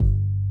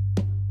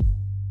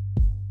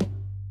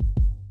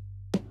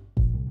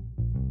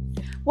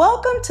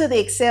Welcome to the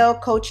Excel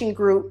Coaching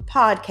Group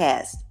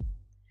podcast.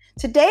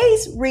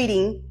 Today's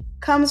reading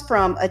comes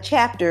from a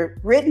chapter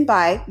written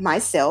by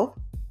myself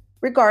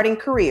regarding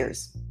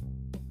careers.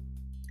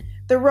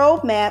 The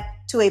Roadmap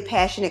to a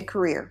Passionate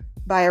Career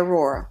by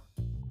Aurora.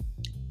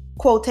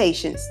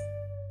 Quotations.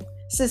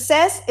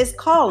 Success is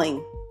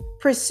calling.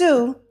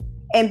 Pursue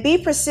and be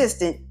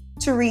persistent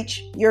to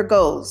reach your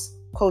goals.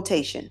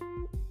 Quotation.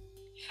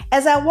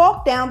 As I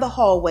walked down the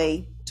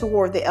hallway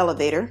toward the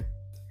elevator,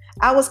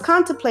 I was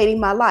contemplating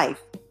my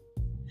life.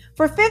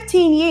 For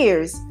 15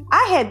 years,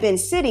 I had been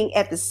sitting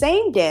at the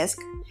same desk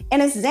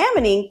and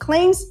examining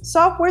claims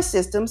software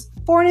systems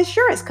for an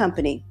insurance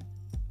company.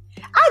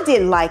 I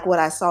didn't like what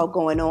I saw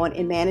going on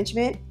in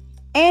management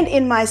and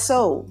in my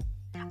soul.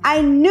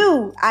 I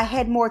knew I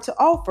had more to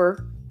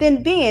offer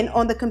than being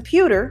on the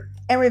computer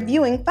and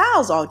reviewing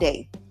files all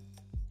day.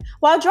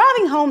 While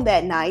driving home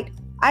that night,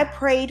 I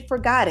prayed for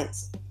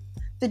guidance.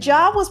 The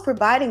job was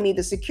providing me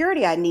the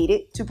security I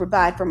needed to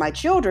provide for my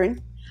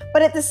children,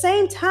 but at the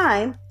same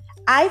time,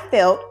 I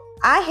felt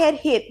I had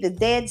hit the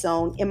dead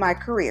zone in my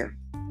career.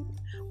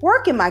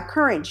 Working my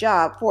current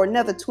job for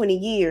another 20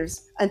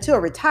 years until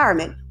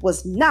retirement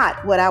was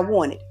not what I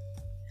wanted.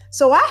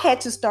 So I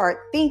had to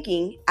start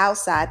thinking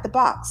outside the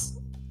box.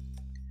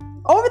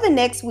 Over the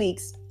next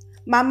weeks,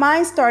 my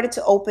mind started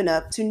to open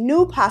up to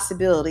new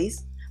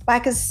possibilities by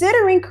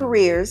considering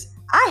careers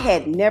I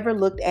had never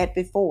looked at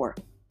before.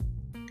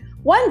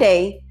 One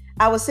day,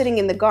 I was sitting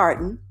in the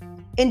garden,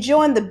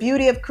 enjoying the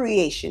beauty of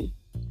creation,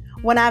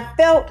 when I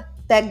felt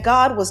that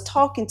God was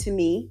talking to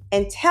me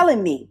and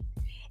telling me,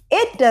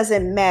 it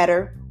doesn't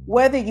matter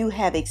whether you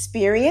have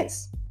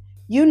experience,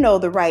 you know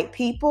the right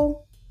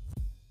people,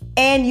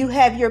 and you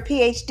have your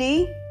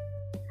PhD,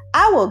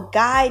 I will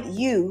guide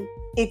you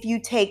if you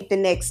take the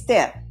next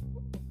step.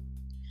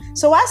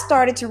 So I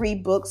started to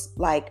read books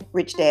like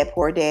Rich Dad,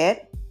 Poor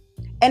Dad,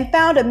 and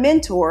found a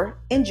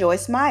mentor in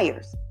Joyce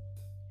Myers.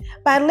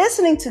 By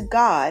listening to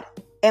God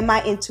and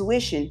my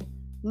intuition,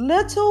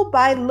 little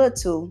by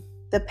little,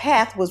 the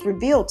path was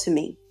revealed to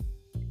me.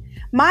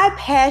 My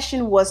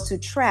passion was to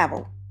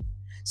travel.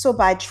 So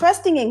by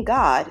trusting in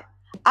God,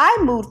 I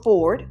moved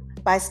forward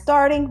by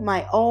starting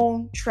my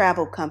own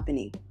travel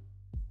company.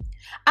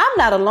 I'm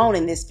not alone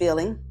in this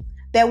feeling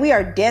that we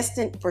are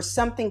destined for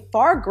something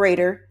far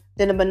greater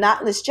than the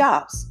monotonous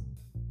jobs.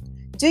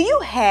 Do you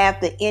have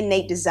the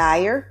innate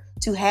desire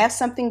to have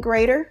something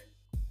greater?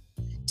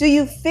 Do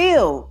you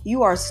feel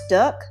you are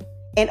stuck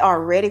and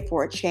are ready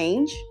for a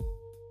change?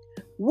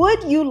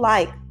 Would you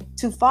like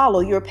to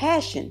follow your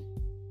passion?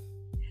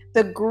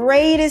 The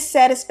greatest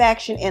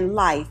satisfaction in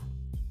life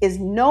is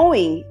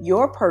knowing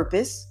your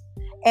purpose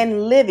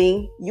and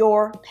living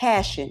your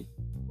passion.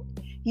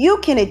 You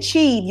can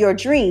achieve your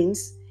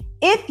dreams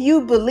if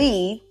you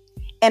believe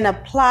and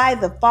apply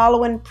the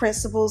following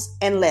principles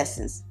and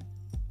lessons.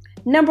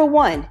 Number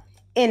 1,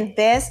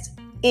 invest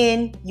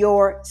in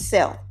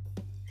yourself.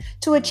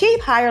 To achieve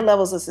higher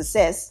levels of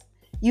success,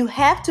 you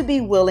have to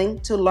be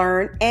willing to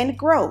learn and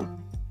grow.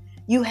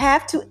 You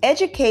have to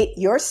educate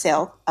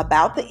yourself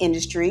about the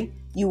industry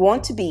you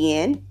want to be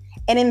in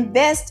and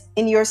invest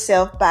in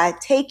yourself by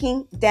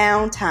taking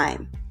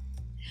downtime.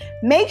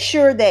 Make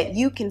sure that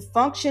you can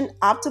function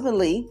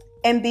optimally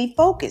and be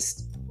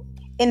focused.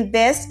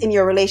 Invest in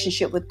your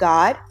relationship with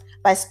God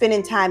by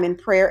spending time in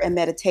prayer and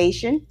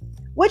meditation,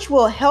 which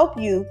will help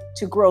you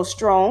to grow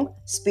strong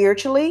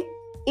spiritually,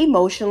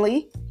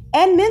 emotionally,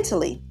 and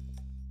mentally.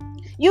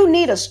 You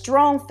need a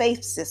strong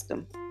faith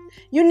system.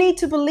 You need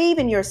to believe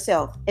in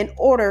yourself in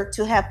order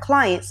to have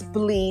clients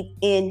believe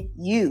in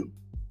you.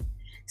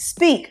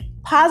 Speak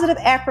positive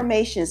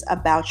affirmations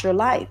about your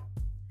life.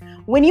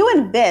 When you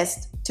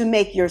invest to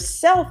make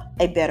yourself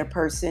a better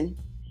person,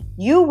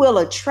 you will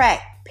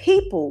attract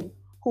people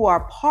who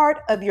are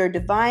part of your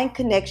divine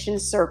connection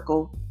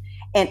circle,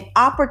 and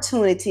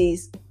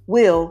opportunities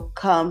will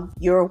come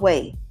your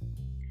way.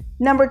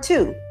 Number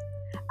 2,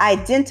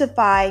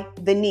 identify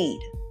the need.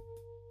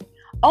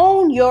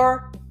 Own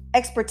your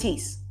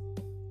expertise.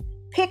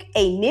 Pick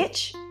a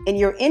niche in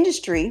your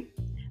industry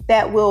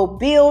that will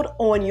build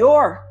on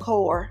your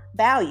core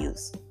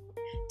values.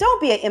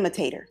 Don't be an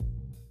imitator.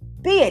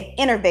 Be an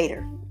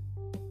innovator.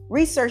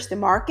 Research the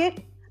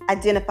market,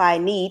 identify a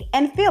need,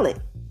 and fill it.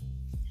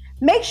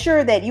 Make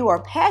sure that you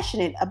are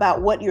passionate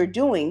about what you're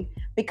doing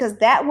because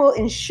that will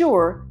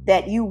ensure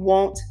that you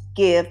won't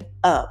give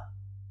up.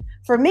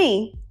 For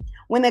me,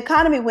 when the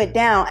economy went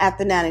down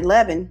after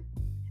 9/11,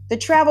 the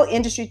travel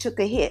industry took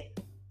a hit,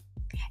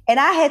 and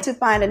I had to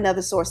find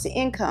another source of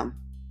income.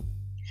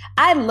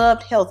 I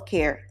loved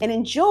healthcare and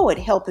enjoyed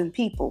helping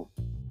people.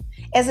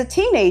 As a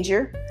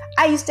teenager,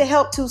 I used to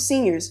help 2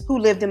 seniors who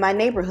lived in my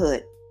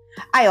neighborhood.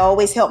 I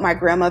always helped my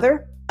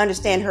grandmother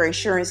understand her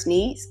insurance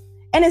needs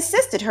and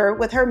assisted her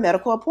with her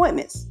medical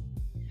appointments.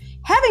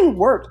 Having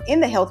worked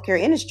in the healthcare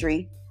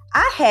industry,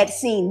 I had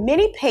seen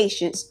many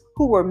patients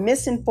who were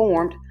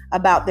misinformed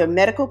about their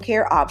medical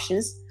care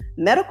options,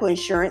 medical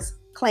insurance,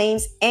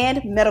 claims,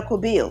 and medical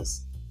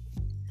bills.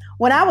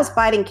 When I was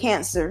fighting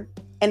cancer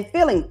and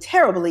feeling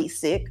terribly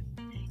sick,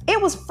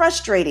 it was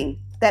frustrating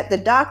that the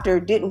doctor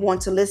didn't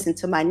want to listen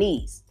to my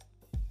needs.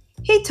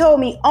 He told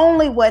me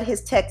only what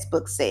his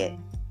textbook said.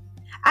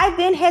 I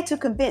then had to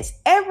convince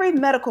every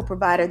medical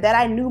provider that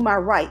I knew my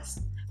rights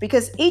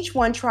because each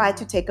one tried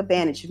to take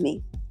advantage of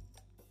me.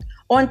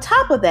 On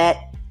top of that,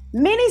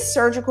 many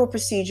surgical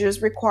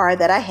procedures require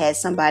that I had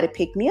somebody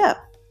pick me up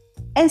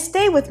and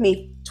stay with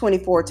me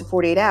 24 to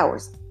 48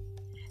 hours.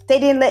 They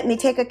didn't let me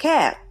take a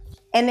cab,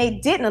 and they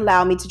didn't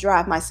allow me to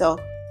drive myself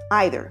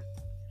either.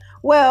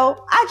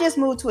 Well, I just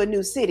moved to a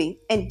new city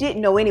and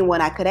didn't know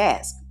anyone I could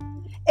ask.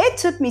 It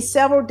took me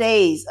several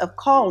days of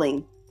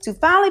calling to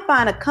finally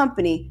find a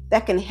company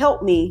that can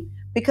help me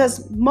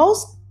because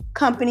most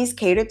companies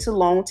cater to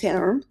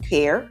long-term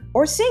care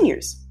or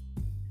seniors.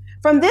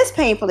 From this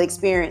painful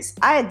experience,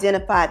 I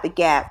identified the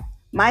gap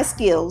my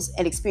skills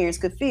and experience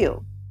could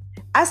fill.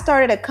 I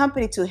started a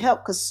company to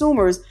help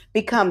consumers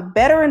become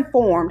better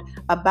informed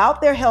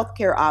about their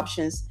healthcare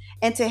options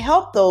and to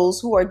help those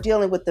who are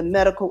dealing with the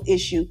medical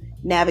issue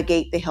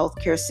navigate the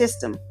healthcare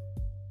system.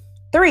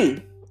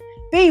 3,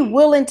 be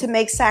willing to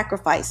make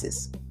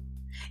sacrifices.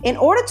 In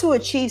order to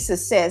achieve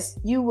success,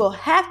 you will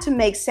have to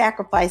make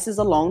sacrifices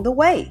along the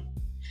way.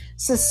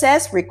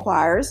 Success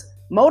requires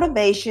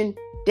motivation,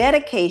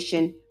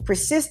 dedication,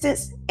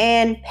 persistence,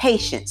 and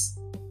patience.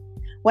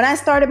 When I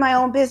started my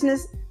own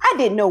business, I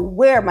didn't know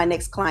where my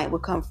next client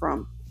would come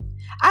from.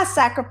 I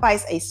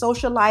sacrificed a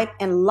social life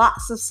and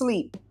lots of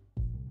sleep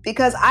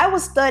because I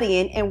was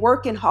studying and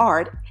working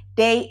hard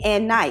day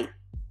and night.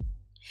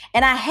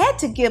 And I had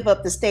to give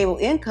up the stable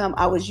income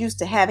I was used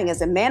to having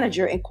as a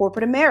manager in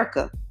corporate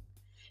America.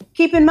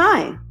 Keep in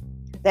mind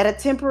that a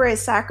temporary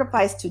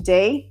sacrifice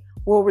today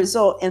will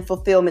result in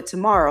fulfillment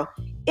tomorrow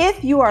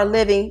if you are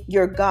living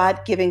your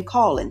God-given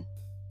calling.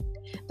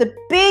 The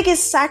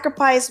biggest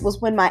sacrifice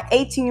was when my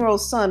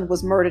 18-year-old son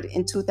was murdered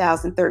in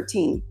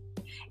 2013.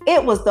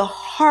 It was the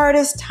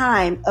hardest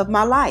time of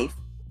my life.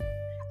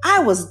 I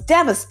was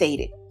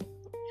devastated,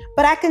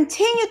 but I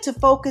continued to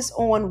focus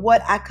on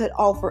what I could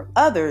offer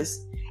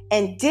others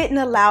and didn't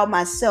allow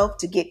myself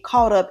to get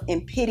caught up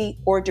in pity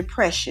or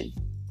depression.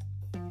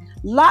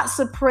 Lots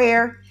of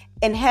prayer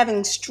and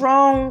having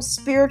strong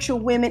spiritual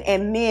women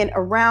and men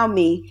around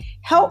me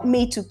helped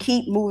me to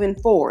keep moving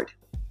forward.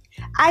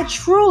 I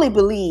truly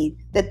believe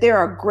that there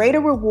are greater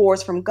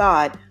rewards from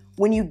God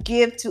when you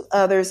give to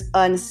others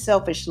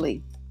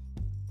unselfishly.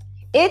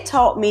 It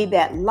taught me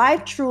that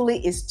life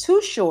truly is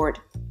too short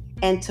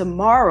and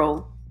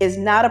tomorrow is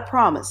not a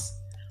promise.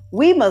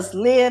 We must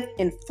live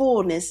in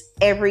fullness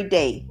every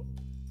day.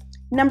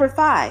 Number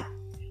 5,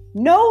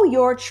 know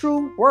your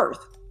true worth.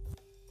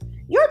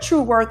 Your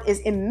true worth is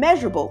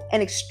immeasurable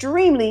and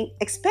extremely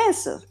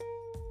expansive.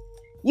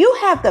 You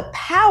have the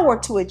power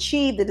to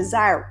achieve the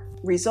desired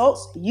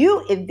results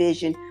you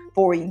envision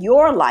for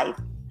your life,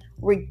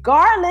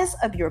 regardless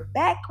of your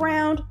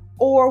background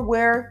or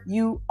where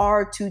you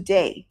are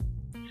today.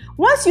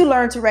 Once you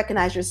learn to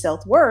recognize your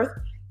self-worth,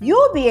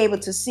 you'll be able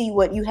to see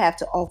what you have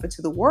to offer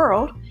to the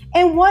world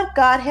and what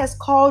God has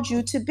called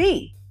you to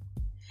be.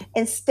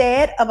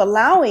 Instead of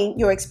allowing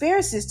your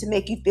experiences to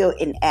make you feel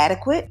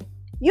inadequate,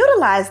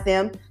 utilize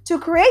them to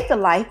create the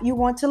life you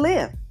want to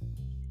live.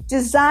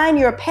 Design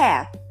your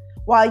path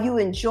while you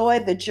enjoy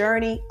the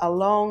journey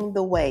along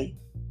the way.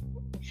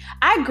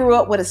 I grew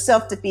up with a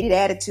self-defeated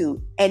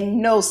attitude and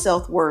no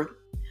self-worth,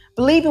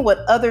 believing what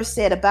others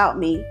said about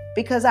me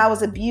because I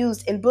was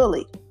abused and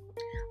bullied.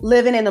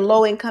 Living in a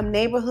low-income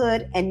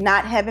neighborhood and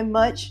not having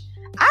much,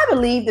 I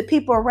believed the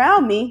people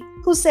around me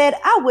who said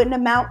I wouldn't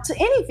amount to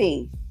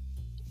anything.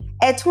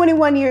 At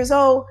 21 years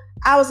old,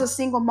 I was a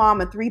single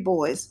mom of 3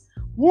 boys,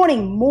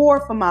 wanting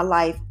more for my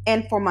life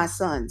and for my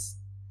sons.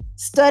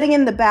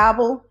 Studying the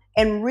Bible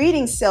and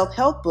reading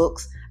self-help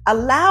books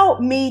allowed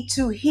me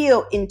to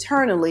heal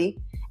internally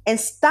and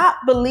stop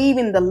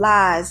believing the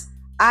lies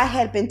I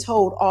had been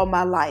told all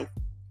my life.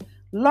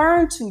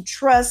 Learn to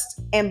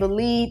trust and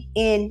believe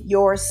in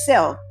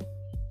yourself.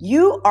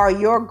 You are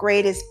your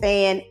greatest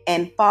fan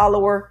and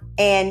follower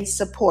and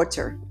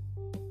supporter.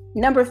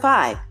 Number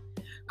 5,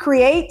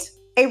 create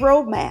a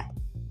roadmap.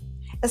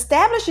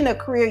 Establishing a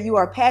career you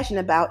are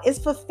passionate about is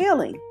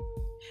fulfilling.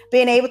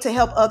 Being able to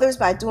help others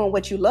by doing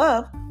what you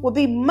love will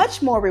be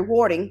much more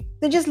rewarding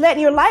than just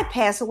letting your life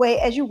pass away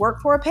as you work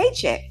for a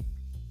paycheck.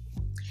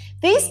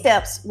 These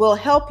steps will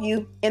help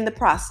you in the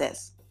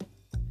process.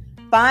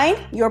 Find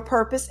your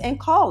purpose and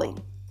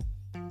calling.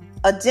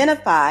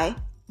 Identify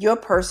your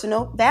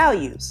personal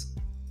values.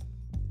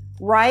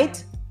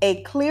 Write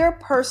a clear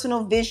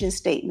personal vision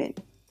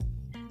statement.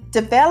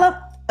 Develop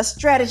a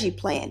strategy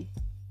plan.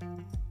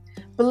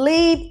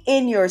 Believe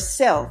in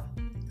yourself,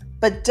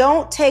 but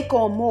don't take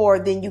on more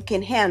than you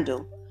can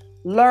handle.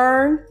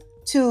 Learn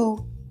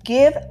to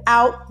give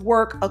out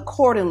work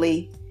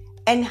accordingly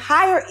and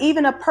hire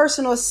even a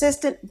personal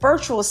assistant,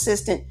 virtual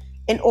assistant,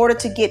 in order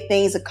to get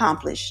things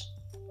accomplished.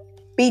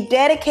 Be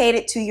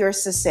dedicated to your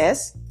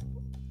success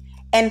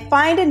and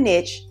find a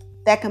niche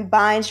that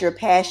combines your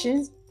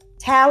passions,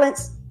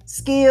 talents,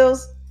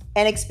 skills,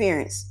 and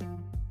experience.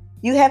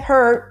 You have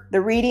heard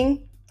the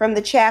reading from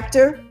the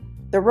chapter,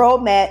 The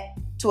Roadmap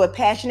to a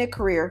Passionate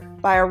Career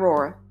by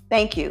Aurora.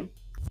 Thank you.